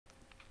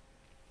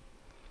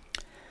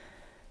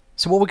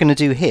So what we're going to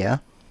do here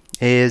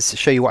is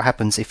show you what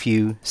happens if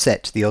you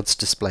set the odds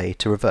display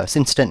to reverse.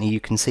 Incidentally,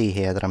 you can see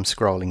here that I'm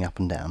scrolling up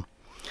and down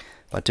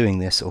by doing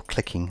this or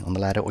clicking on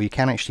the ladder, or you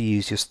can actually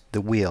use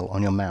the wheel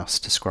on your mouse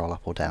to scroll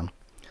up or down.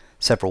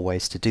 Several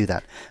ways to do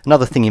that.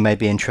 Another thing you may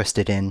be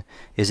interested in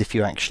is if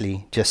you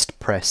actually just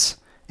press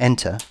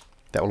enter,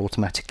 that will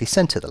automatically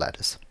center the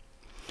ladders.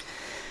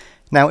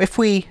 Now if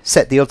we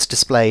set the odds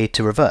display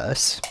to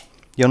reverse,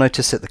 you'll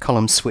notice that the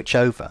columns switch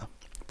over.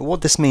 But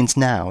what this means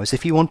now is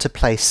if you want to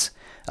place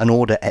an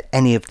order at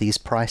any of these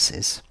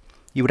prices,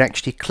 you would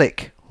actually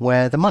click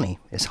where the money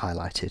is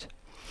highlighted.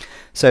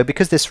 So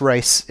because this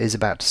race is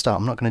about to start,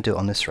 I'm not going to do it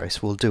on this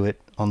race, we'll do it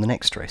on the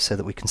next race so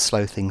that we can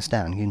slow things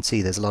down. You can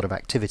see there's a lot of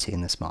activity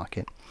in this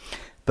market.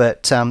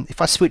 But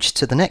if I switch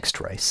to the next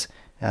race,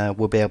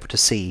 we'll be able to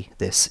see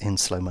this in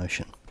slow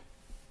motion.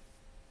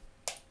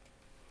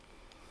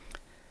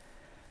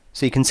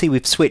 So you can see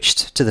we've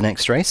switched to the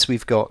next race.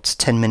 We've got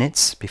 10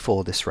 minutes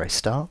before this race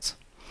starts.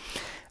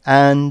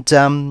 And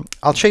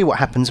I'll show you what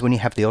happens when you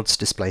have the odds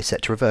display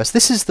set to reverse.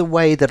 This is the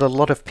way that a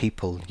lot of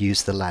people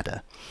use the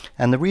ladder.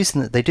 And the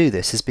reason that they do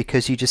this is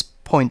because you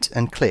just point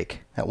and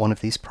click at one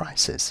of these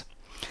prices.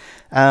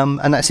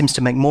 And that seems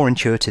to make more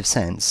intuitive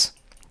sense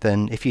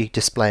than if you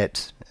display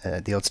it,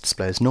 the odds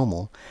display as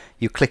normal.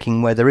 You're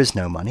clicking where there is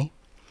no money.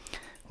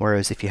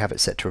 Whereas if you have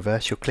it set to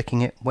reverse, you're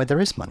clicking it where there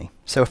is money.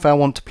 So if I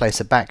want to place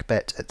a back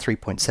bet at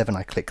 3.7,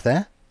 I click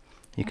there.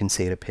 You can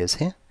see it appears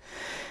here.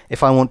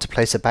 If I want to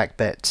place a back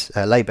bet,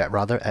 lay bet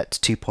rather, at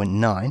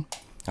 2.9,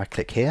 I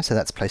click here, so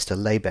that's placed a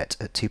lay bet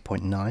at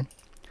 2.9.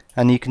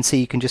 And you can see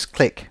you can just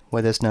click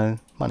where there's no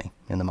money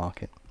in the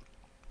market.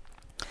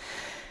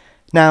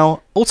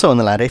 Now, also on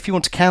the ladder, if you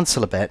want to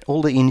cancel a bet,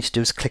 all that you need to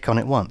do is click on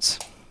it once.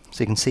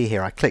 So you can see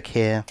here, I click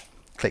here,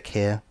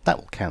 that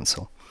will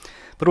cancel.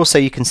 But also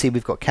you can see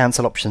we've got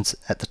cancel options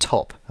at the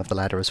top of the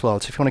ladder as well.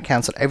 So if you want to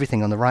cancel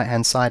everything on the right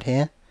hand side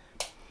here,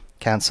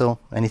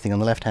 cancel, anything on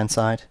the left hand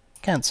side,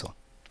 cancel.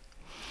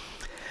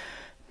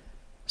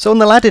 So on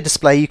the ladder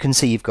display you can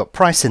see you've got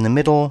price in the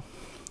middle,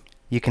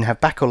 you can have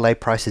back or lay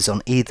prices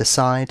on either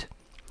side.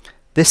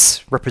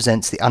 This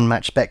represents the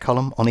unmatched bet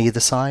column on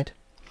either side,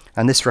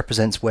 and this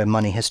represents where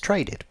money has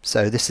traded.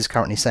 So this is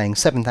currently saying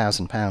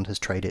 £7,000 has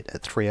traded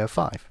at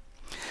 3.05.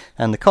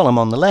 And the column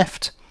on the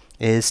left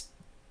is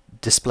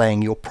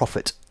displaying your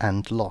profit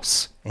and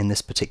loss in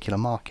this particular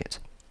market.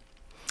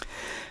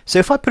 So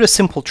if I put a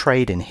simple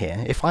trade in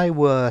here, if I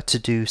were to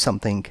do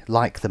something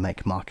like the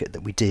make market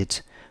that we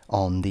did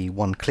on the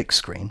one-click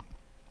screen,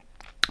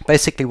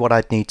 basically what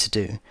I'd need to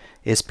do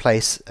is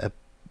place a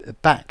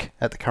back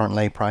at the current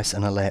lay price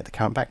and a lay at the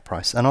current back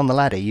price. And on the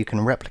ladder you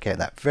can replicate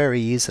that very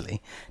easily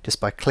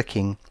just by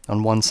clicking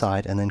on one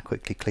side and then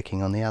quickly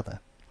clicking on the other.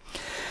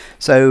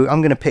 So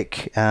I'm going to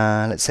pick,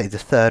 let's say, the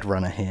third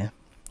runner here,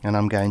 and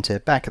I'm going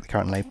to back at the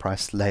current lay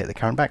price, lay at the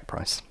current back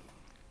price.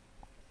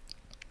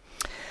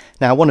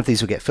 Now one of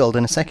these will get filled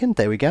in a second,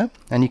 there we go,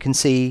 and you can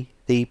see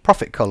the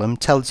profit column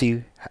tells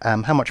you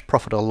how much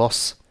profit or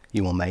loss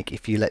you will make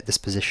if you let this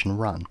position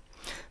run.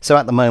 So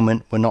at the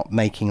moment we're not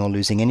making or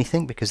losing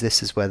anything because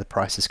this is where the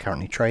price is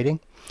currently trading.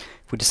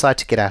 If we decide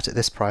to get out at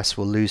this price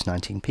we'll lose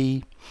 19p,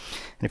 and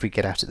if we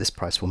get out at this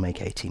price we'll make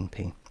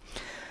 18p.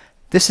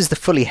 This is the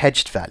fully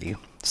hedged value,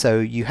 so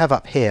you have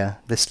up here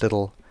this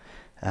little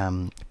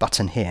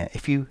button here.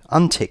 If you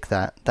untick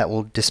that, that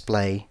will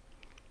display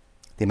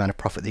the amount of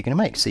profit that you're going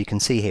to make. So you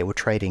can see here we're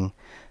trading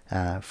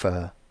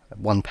for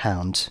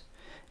 £1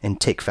 in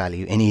tick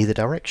value in either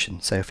direction.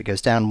 So if it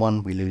goes down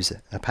one, we lose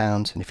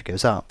 £1, and if it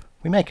goes up,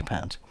 we make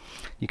 £1.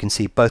 You can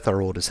see both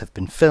our orders have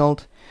been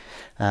filled.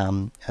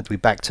 As we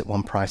backed at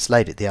one price,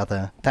 laid at the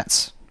other,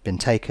 that's been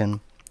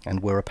taken,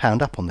 and we're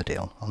 £1 up on the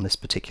deal on this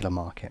particular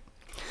market.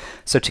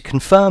 So to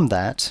confirm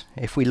that,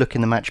 if we look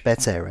in the match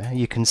bets area,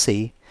 you can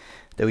see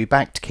that we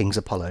backed King's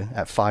Apollo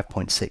at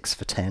 5.6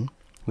 for 10.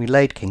 We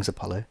laid King's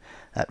Apollo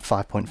at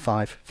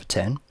 5.5 for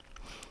 10.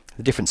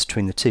 The difference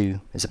between the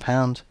two is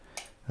 £1,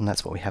 and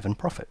that's what we have in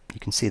profit. You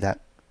can see that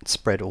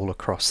spread all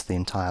across the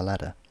entire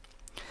ladder.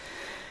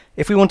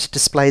 If we want to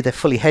display the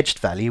fully hedged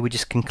value, we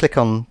just can click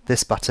on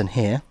this button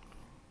here,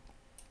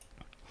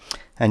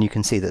 and you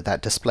can see that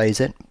that displays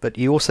it. But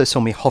you also saw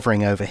me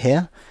hovering over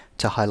here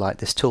to highlight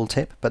this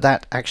tooltip, but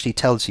that actually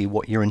tells you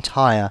what your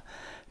entire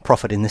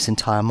profit in this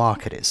entire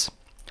market is.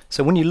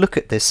 So when you look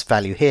at this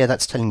value here,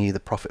 that's telling you the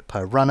profit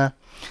per runner.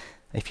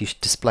 If you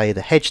display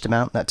the hedged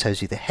amount, that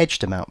tells you the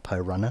hedged amount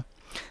per runner.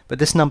 But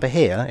this number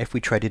here, if we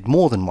traded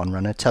more than one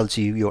runner, tells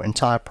you your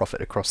entire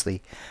profit across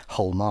the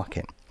whole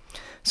market.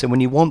 So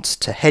when you want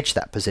to hedge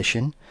that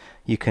position,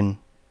 you can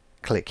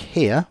click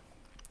here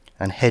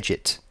and hedge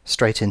it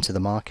straight into the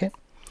market,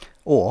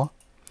 or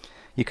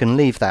you can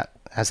leave that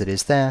as it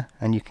is there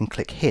and you can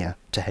click here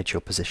to hedge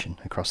your position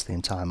across the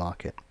entire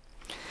market.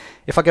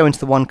 If I go into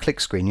the one-click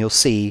screen, you'll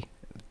see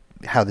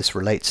how this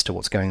relates to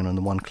what's going on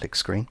the one-click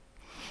screen.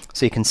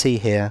 So you can see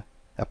here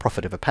a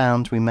profit of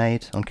 £1 we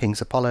made on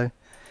King's Apollo,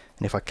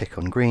 and if I click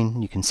on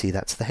green you can see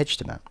that's the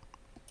hedged amount.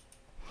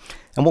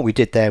 And what we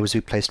did there was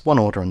we placed one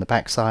order on the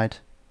back side,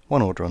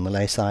 one order on the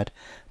lay side,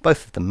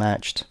 both of them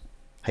matched,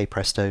 hey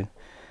presto,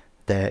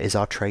 there is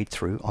our trade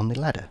through on the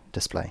ladder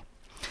display.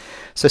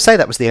 So say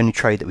that was the only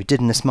trade that we did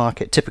in this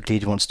market. Typically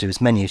you'd want to do as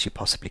many as you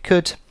possibly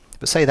could,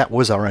 but say that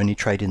was our only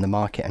trade in the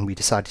market and we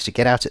decided to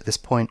get out at this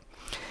point,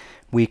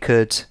 we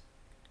could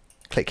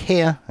click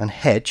here and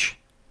hedge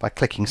by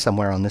clicking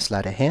somewhere on this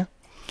ladder here.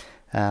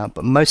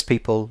 But most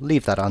people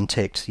leave that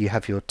unticked. You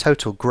have your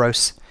total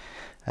gross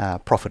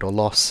profit or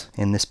loss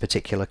in this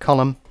particular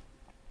column,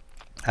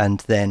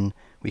 and then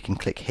we can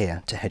click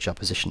here to hedge our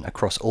position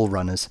across all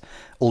runners,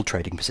 all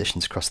trading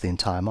positions across the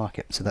entire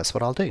market. So that's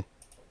what I'll do.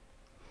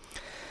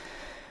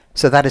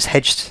 So that has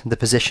hedged the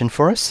position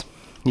for us.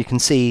 You can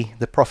see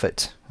the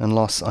profit and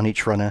loss on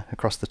each runner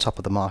across the top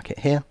of the market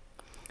here.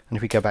 And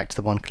if we go back to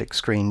the one-click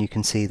screen, you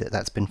can see that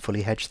that's been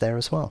fully hedged there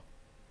as well.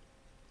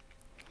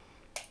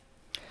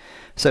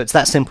 So it's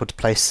that simple to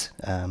place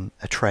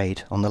a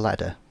trade on the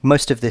ladder.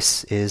 Most of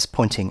this is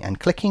pointing and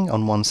clicking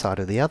on one side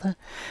or the other.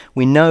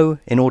 We know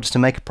in order to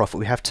make a profit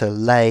we have to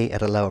lay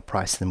at a lower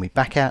price than we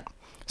back at.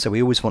 So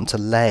we always want to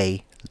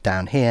lay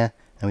down here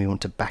and we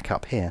want to back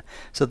up here.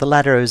 So the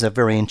ladder is a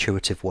very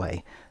intuitive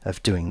way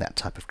of doing that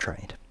type of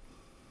trade.